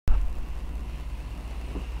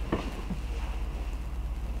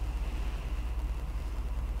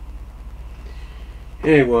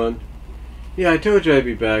Hey everyone. Yeah, I told you I'd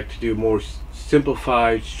be back to do a more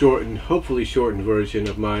simplified, shortened, hopefully shortened version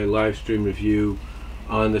of my live stream review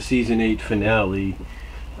on the Season 8 finale,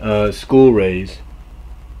 School Raze.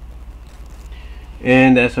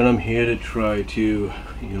 And that's what I'm here to try to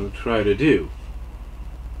do.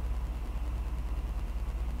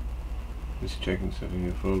 Just checking something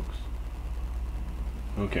here, folks.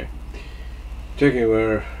 Okay. Checking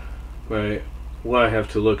what I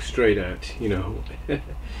have to look straight at,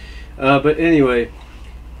 but anyway,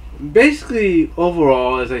 basically,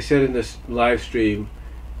 overall, as I said in this live stream,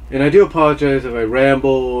 and I do apologize if I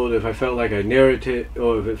rambled, if I felt like I narrated,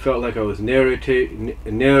 or if it felt like I was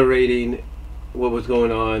narrating what was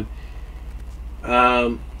going on.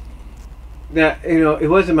 That, it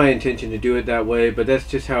wasn't my intention to do it that way, but that's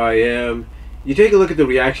just how I am. You take a look at the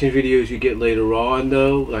reaction videos you get later on,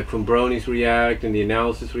 though, like from Brony's React and the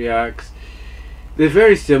Analysis Reacts. They're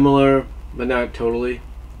very similar, but not totally.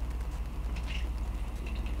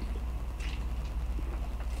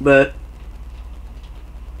 But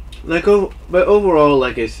overall,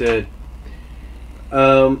 like I said,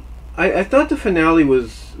 I thought the finale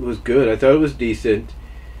was good. I thought it was decent.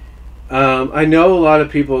 I know a lot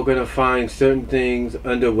of people are going to find certain things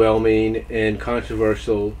underwhelming and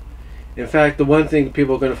controversial. In fact, the one thing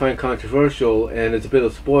people are going to find controversial, and it's a bit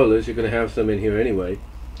of spoilers, you're going to have some in here anyway,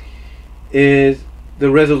 is the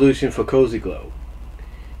resolution for Cozy Glow.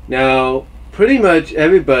 Now, pretty much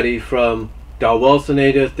everybody from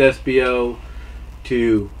Darwelsonator, Thespio,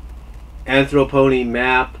 to MisAnthroPony,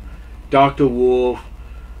 Map, Dr. Wolf,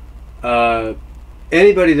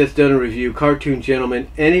 anybody that's done a review, Cartoon Gentleman,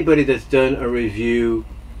 anybody that's done a review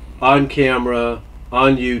on camera,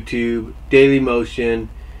 on YouTube, Daily Motion,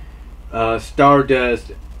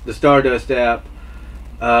 Stardust, the Stardust app,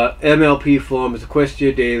 MLP forums,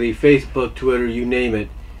 Equestria Daily, Facebook, Twitter, you name it.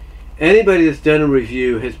 Anybody that's done a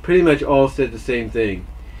review has pretty much all said the same thing.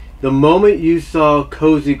 The moment you saw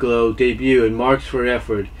Cozy Glow debut in Marks for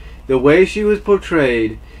Effort, the way she was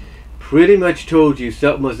portrayed pretty much told you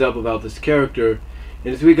something was up about this character.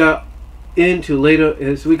 And as we got into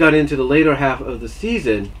the later half of the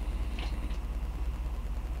season,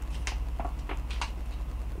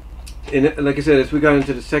 and like I said, as we got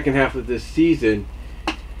into the second half of this season,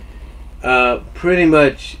 pretty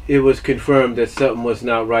much it was confirmed that something was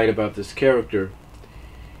not right about this character.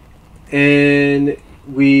 And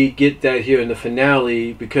we get that here in the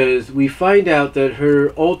finale, because we find out that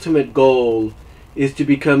her ultimate goal is to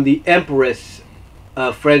become the Empress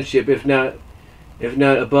of Friendship, if not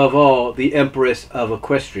above all, the Empress of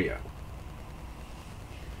Equestria.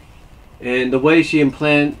 And the way she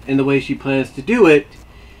plans to do it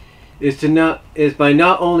is by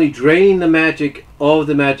not only draining all of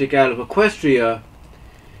the magic out of Equestria,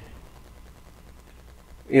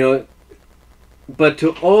 but to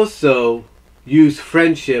also use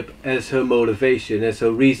friendship as her motivation, as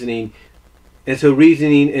her reasoning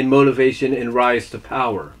and motivation and rise to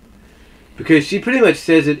power. Because she pretty much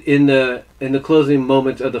says it in the closing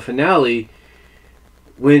moments of the finale,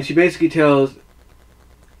 when she basically tells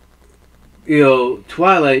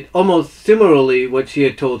Twilight almost similarly what she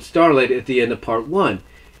had told Starlight at the end of part 1,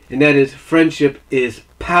 and that is friendship is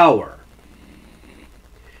power.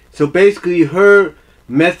 So basically her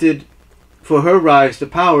method for her rise to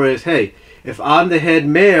power is, hey, if I'm the head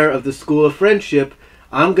mayor of the School of Friendship,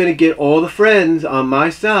 I'm going to get all the friends on my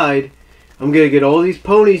side. I'm going to get all these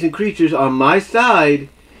ponies and creatures on my side.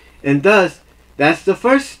 And thus, that's the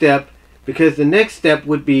first step, because the next step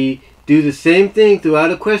would be do the same thing throughout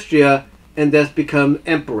Equestria and thus become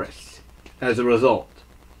Empress as a result.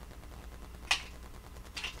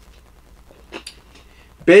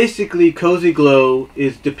 Basically, Cozy Glow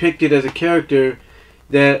is depicted as a character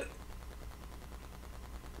that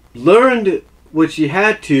learned what she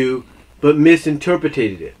had to, but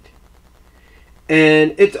misinterpreted it.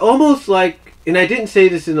 And it's almost like, and I didn't say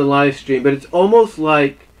this in the live stream, but it's almost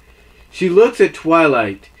like she looks at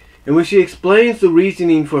Twilight, and when she explains the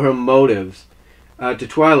reasoning for her motives to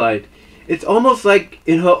Twilight, it's almost like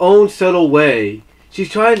in her own subtle way, she's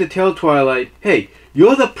trying to tell Twilight, hey,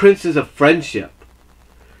 you're the Princess of Friendship.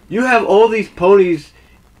 You have all these ponies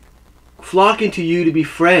flocking to you to be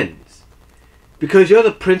friends, because you're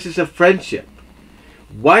the Princess of Friendship.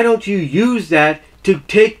 Why don't you use that to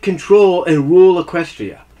take control and rule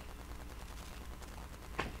Equestria?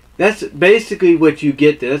 That's basically what you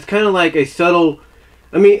get there. That's kind of like a subtle...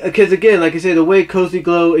 because again, like I said, the way Cozy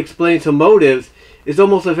Glow explains her motives is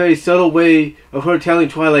almost a very subtle way of her telling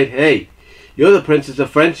Twilight, hey, you're the Princess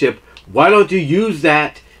of Friendship. Why don't you use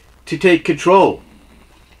that to take control?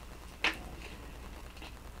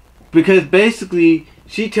 Because basically,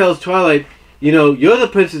 she tells Twilight, you know, you're the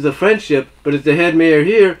princess of friendship, but as the head mayor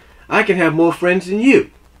here, I can have more friends than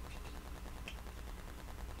you.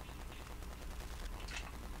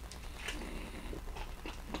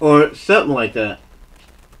 Or something like that.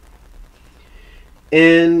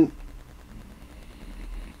 And,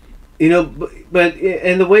 you know, but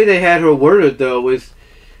and the way they had her worded, though, was,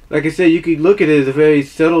 like I said, you could look at it as a very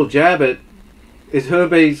subtle jab at, is her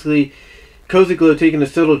basically, Cozy Glow taking a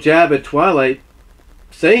subtle jab at Twilight,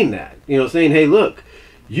 saying that. You know, saying, hey, look,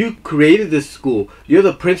 you created this school. You're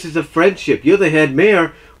the princess of friendship. You're the head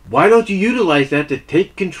mayor. Why don't you utilize that to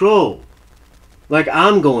take control? Like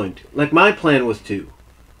I'm going to. Like my plan was to.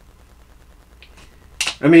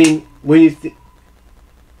 I mean, when you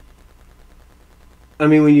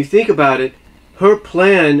think about it, her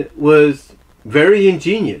plan was very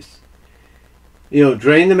ingenious. You know,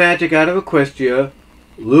 drain the magic out of Equestria,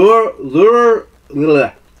 lure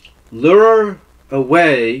away, lure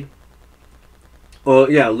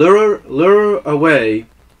away,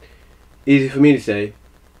 easy for me to say,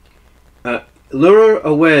 lure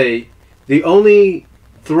away the only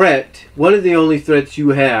threat, one of the only threats you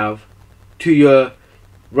have to your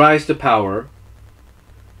rise to power,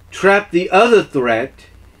 trap the other threat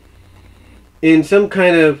in some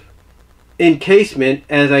kind of encasement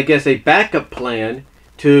as, I guess, a backup plan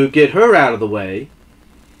to get her out of the way,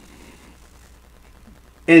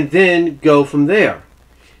 and then go from there.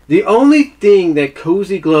 The only thing that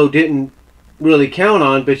Cozy Glow didn't really count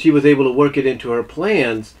on, but she was able to work it into her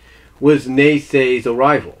plans, was Naysay's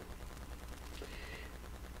arrival.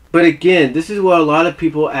 But again, this is what a lot of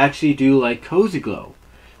people actually do like Cozy Glow.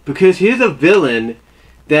 Because here's a villain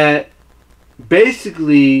that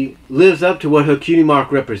basically lives up to what her cutie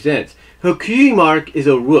mark represents. Her cutie mark is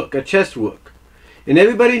a rook, a chess rook. And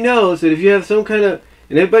everybody knows that if you have some kind of...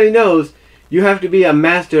 And everybody knows you have to be a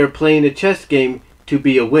master playing a chess game to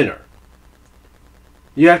be a winner.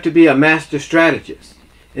 You have to be a master strategist.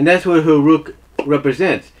 And that's what her rook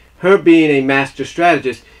represents. Her being a master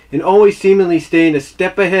strategist and always seemingly staying a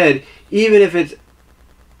step ahead, even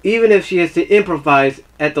if she has to improvise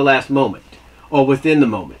at the last moment or within the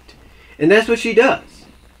moment. And that's what she does.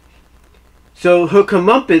 So her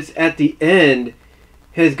comeuppance at the end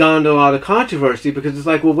has gone to a lot of controversy because it's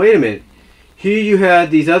like, well, wait a minute. Here you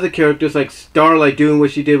had these other characters like Starlight doing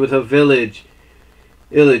what she did with her village,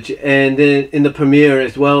 and then in the premiere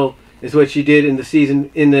as well as what she did in the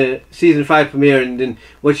season 5 premiere, and then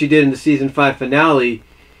what she did in the season 5 finale.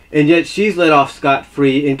 And yet she's let off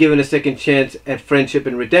scot-free and given a second chance at friendship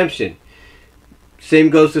and redemption. Same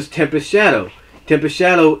goes with Tempest Shadow. Tempest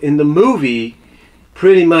Shadow in the movie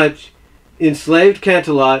pretty much enslaved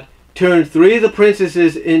Canterlot, turned 3 of the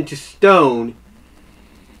princesses into stone,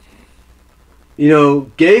 you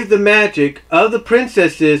know, gave the magic of the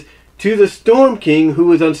princesses to the Storm King, who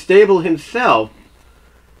was unstable himself,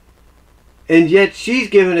 and yet she's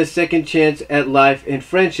given a second chance at life and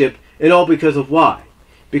friendship, and all because of why?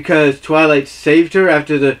 Because Twilight saved her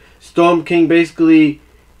after the Storm King basically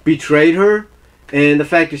betrayed her, and the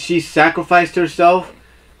fact that she sacrificed herself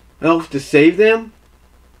to save them?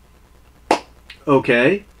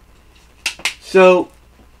 Okay. So,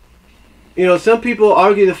 you know, some people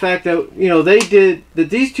argue the fact that, you know,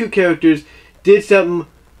 these two characters did something,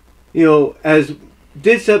 you know,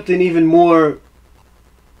 did something even more,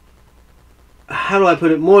 how do I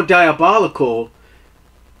put it, more diabolical.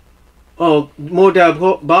 Oh, more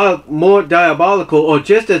diabolical, or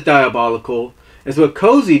just as diabolical as what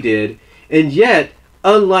Cozy did. And yet,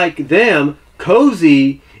 unlike them,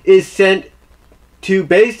 Cozy is sent to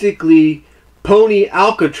basically Pony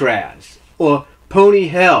Alcatraz, or Pony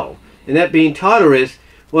Hell, and that being Tartarus,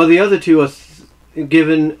 while the other two are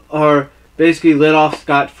basically let off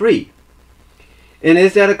scot-free. And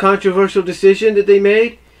is that a controversial decision that they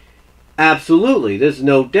made? Absolutely, there's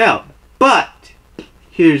no doubt. But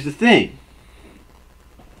here's the thing.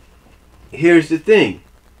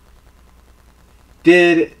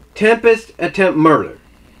 Did Tempest attempt murder?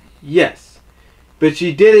 Yes. But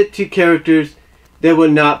she did it to characters that were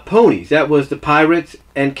not ponies. That was the pirates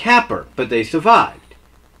and Capper, but they survived.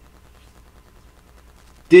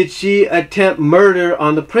 Did she attempt murder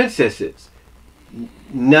on the princesses?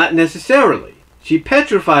 Not necessarily. She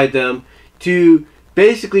petrified them to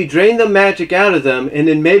basically drain the magic out of them, and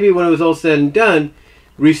then maybe when it was all said and done,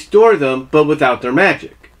 restore them, but without their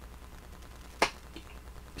magic.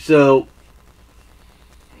 So,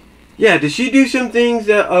 yeah, did she do some things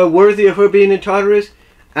that are worthy of her being in Tartarus?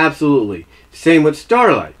 Absolutely. Same with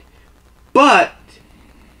Starlight. But,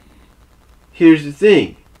 here's the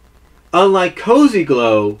thing. Unlike Cozy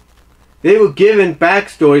Glow, they were given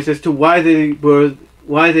backstories as to why they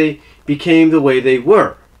became the way they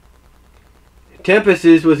were.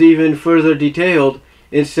 Tempest's was even further detailed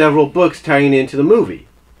in several books tying into the movie.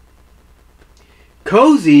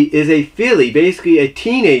 Cozy is a filly, basically a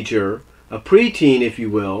teenager, a preteen if you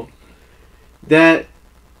will,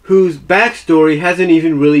 whose backstory hasn't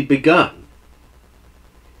even really begun.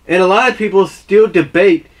 And a lot of people still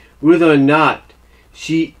debate whether or not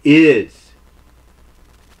she is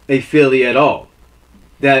a filly at all.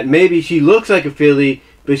 That maybe she looks like a filly,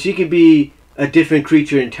 but she could be a different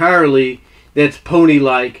creature entirely that's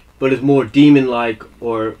pony-like, but is more demon-like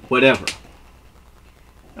or whatever.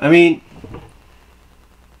 I mean,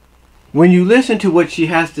 when you listen to what she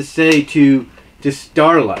has to say to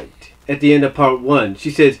Starlight at the end of part 1,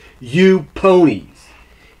 she says, "You ponies."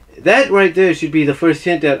 That right there should be the first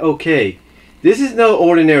hint that, okay, this is no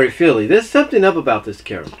ordinary filly. There's something up about this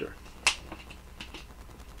character.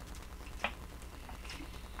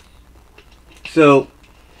 So,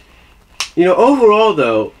 you know,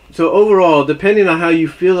 overall, depending on how you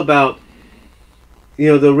feel about, you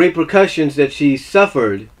know, the repercussions that she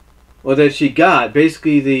suffered, or that she got,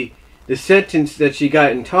 basically the sentence that she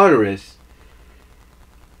got in Tartarus,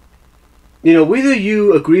 you know, whether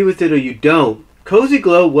you agree with it or you don't, Cozy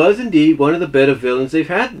Glow was indeed one of the better villains they've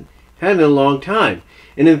had in a long time.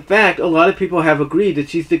 And in fact, a lot of people have agreed that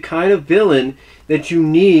she's the kind of villain that you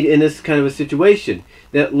need in this kind of a situation.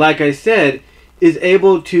 That, like I said, is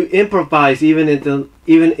able to improvise even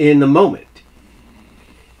in the moment.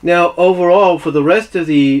 Now, overall, for the rest of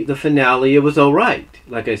the finale, it was alright,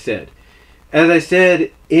 like I said. As I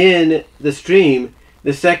said in the stream,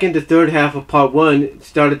 the second to third half of part 1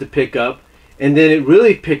 started to pick up, and then it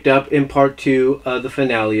really picked up in part 2 of the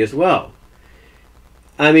finale as well.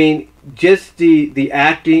 I mean, just the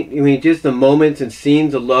acting, I mean, just the moments and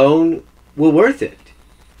scenes alone were worth it.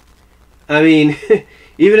 I mean,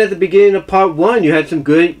 even at the beginning of part 1, you had some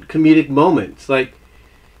good comedic moments, like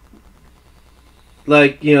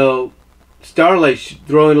you know, Starlight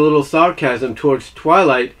throwing a little sarcasm towards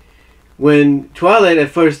Twilight, when Twilight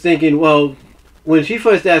at first thinking, well, when she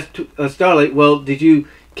first asked Starlight, well, did you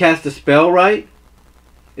cast a spell right?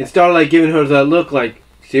 And Starlight giving her that look like,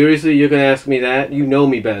 seriously, you're going to ask me that? You know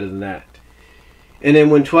me better than that. And then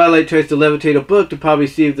when Twilight tries to levitate a book to probably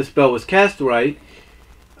see if the spell was cast right,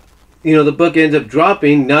 you know, the book ends up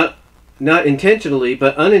dropping, not intentionally,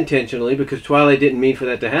 but unintentionally, because Twilight didn't mean for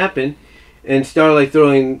that to happen, and Starlight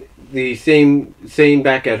throwing the same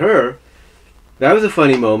back at her. That was a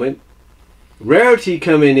funny moment. Rarity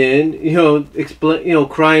coming in, you know,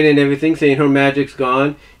 crying and everything, saying her magic's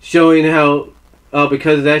gone, showing how,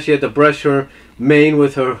 because of that, she had to brush her mane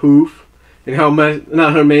with her hoof, and how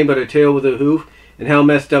not her mane, but her tail with her hoof, and how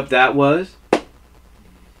messed up that was.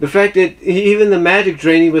 The fact that even the magic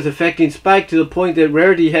draining was affecting Spike to the point that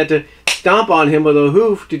Rarity had to stomp on him with a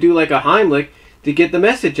hoof to do like a Heimlich to get the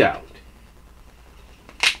message out.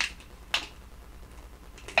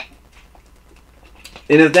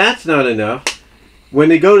 And if that's not enough, when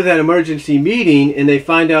they go to that emergency meeting and they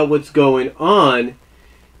find out what's going on,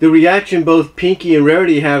 the reaction both Pinky and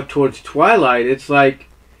Rarity have towards Twilight, it's like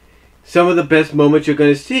some of the best moments you're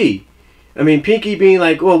going to see. I mean, Pinky being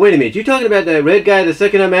like, "Oh, wait a minute, you talking about that red guy, the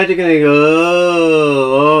second on magic?" And they go,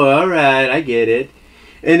 oh, alright, I get it.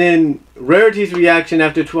 And then Rarity's reaction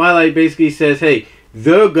after Twilight basically says, "Hey,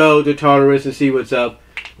 they'll go to Tartarus and see what's up."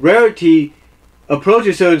 Rarity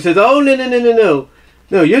approaches her and says, "Oh, no.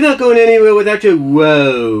 No, you're not going anywhere without your..."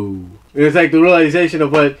 Whoa. It's like the realization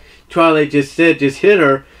of what Twilight just said just hit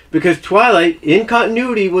her, because Twilight, in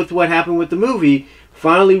continuity with what happened with the movie,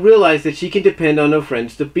 finally realized that she can depend on her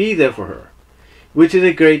friends to be there for her. Which is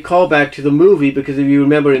a great callback to the movie, because if you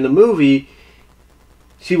remember in the movie,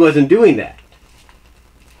 she wasn't doing that.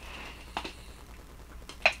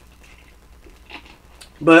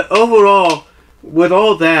 But overall, with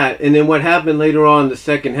all that, and then what happened later on in the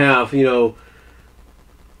second half, you know,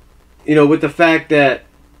 with the fact that,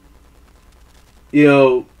 you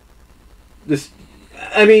know, the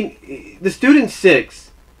Student 6,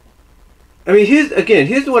 I mean,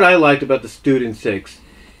 here's what I liked about the Student 6,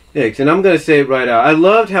 and I'm going to say it right out. I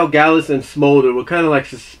loved how Gallus and Smolder were kind of like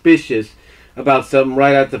suspicious about something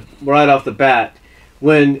right off the bat,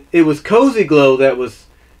 when it was Cozy Glow that was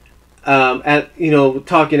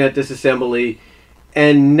talking at this assembly,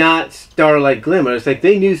 and not Starlight Glimmer. It's like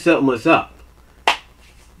they knew something was up.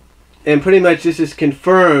 And pretty much this is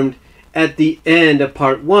confirmed at the end of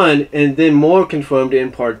part 1, and then more confirmed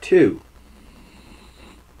in part 2.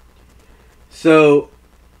 So,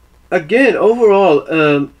 again, overall,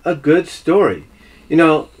 a good story. You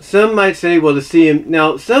know, some might say, well,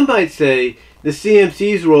 some might say the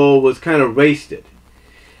CMC's role was kind of wasted.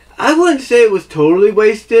 I wouldn't say it was totally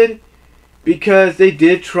wasted, because they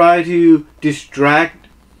did try to distract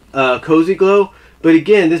Cozy Glow. But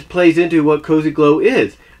again, this plays into what Cozy Glow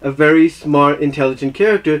is. A very smart, intelligent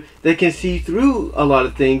character that can see through a lot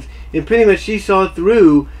of things. And pretty much she saw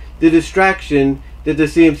through the distraction that the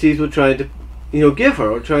CMCs were trying to, give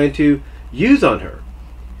her or trying to use on her.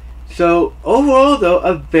 So overall, though,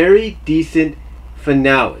 a very decent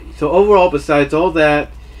finale. So overall, besides all that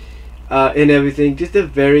and everything, just a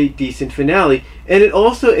very decent finale. And it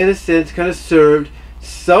also, in a sense, kind of served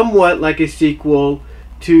somewhat like a sequel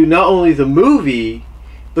to not only the movie,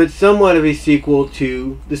 but somewhat of a sequel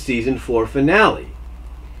to the season 4 finale.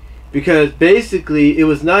 Because basically, it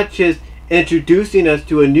was not just introducing us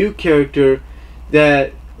to a new character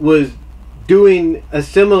that was doing a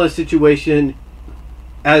similar situation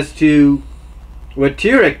as to what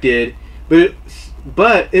Tyrek did,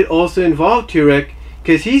 but it also involved Tyrek,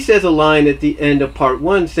 because he says a line at the end of part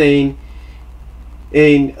 1 saying,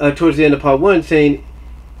 towards the end of part 1, saying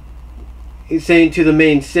to the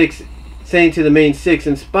main six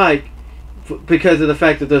and Spike, because of the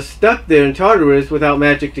fact that they're stuck there in Tartarus without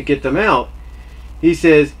magic to get them out, he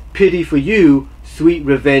says, "Pity for you, sweet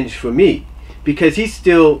revenge for me." Because he's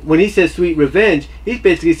still, when he says sweet revenge, he's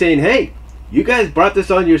basically saying, hey, you guys brought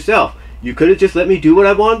this on yourself. You could have just let me do what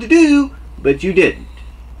I wanted to do, but you didn't.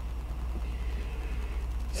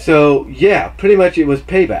 So yeah, pretty much it was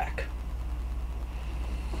payback.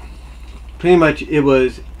 Pretty much it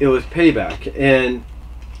was payback.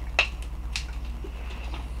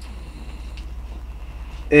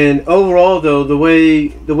 And overall, though, the way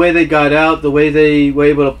they got out, the way they were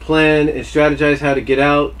able to plan and strategize how to get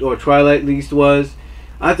out, or Twilight at least was,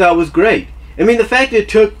 I thought was great. I mean, the fact that it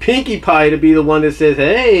took Pinkie Pie to be the one that says,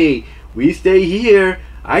 hey, we stay here,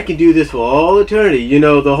 I can do this for all eternity.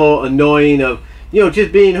 The whole annoying of,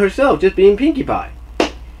 just being herself, just being Pinkie Pie.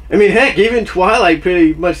 I mean, heck, even Twilight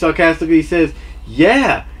pretty much sarcastically says,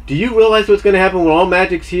 yeah, do you realize what's going to happen when all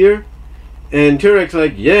magic's here? And Turek's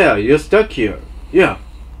like, yeah, you're stuck here. Yeah.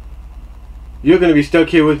 You're going to be stuck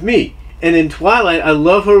here with me. And in Twilight, I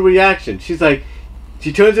love her reaction. She's like,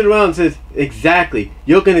 she turns it around and says, exactly,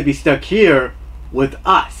 you're going to be stuck here with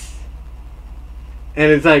us.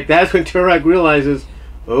 And it's like, that's when Turek realizes,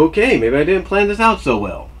 okay, maybe I didn't plan this out so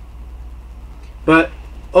well. But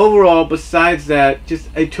overall, besides that, just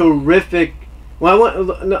a terrific,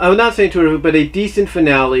 I'm not saying terrific, but a decent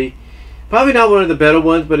finale. Probably not one of the better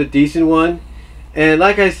ones, but a decent one. And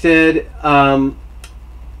like I said,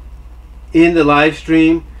 in the live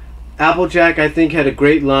stream, Applejack, I think, had a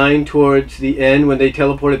great line towards the end when they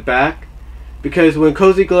teleported back. Because when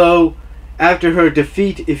Cozy Glow, after her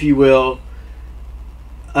defeat, if you will,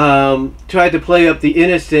 tried to play up the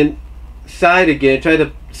innocent side again, tried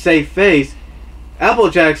to save face,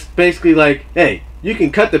 Applejack's basically like, hey, you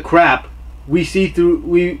can cut the crap, we see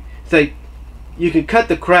through, it's like, you can cut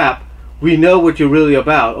the crap, we know what you're really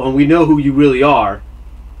about, or we know who you really are,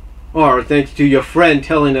 or thanks to your friend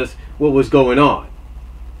telling us what was going on.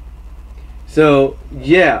 So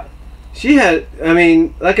yeah, she had, I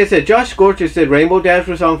mean, like I said, Josh Scorcher said Rainbow Dash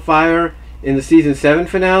was on fire in the season 7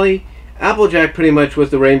 finale. Applejack pretty much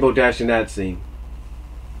was the Rainbow Dash in that scene.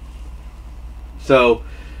 So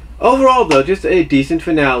overall, though, just a decent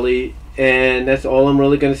finale, and that's all I'm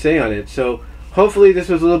really going to say on it. So hopefully this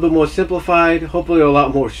was a little bit more simplified, hopefully a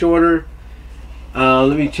lot more shorter.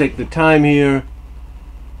 Let me check the time here.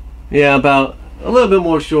 Yeah, about a little bit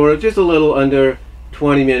more shorter, just a little under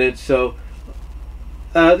 20 minutes. So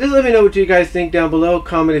just let me know what you guys think down below.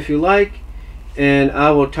 Comment if you like, and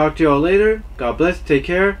I will talk to you all later. God bless, take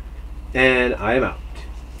care, and I am out.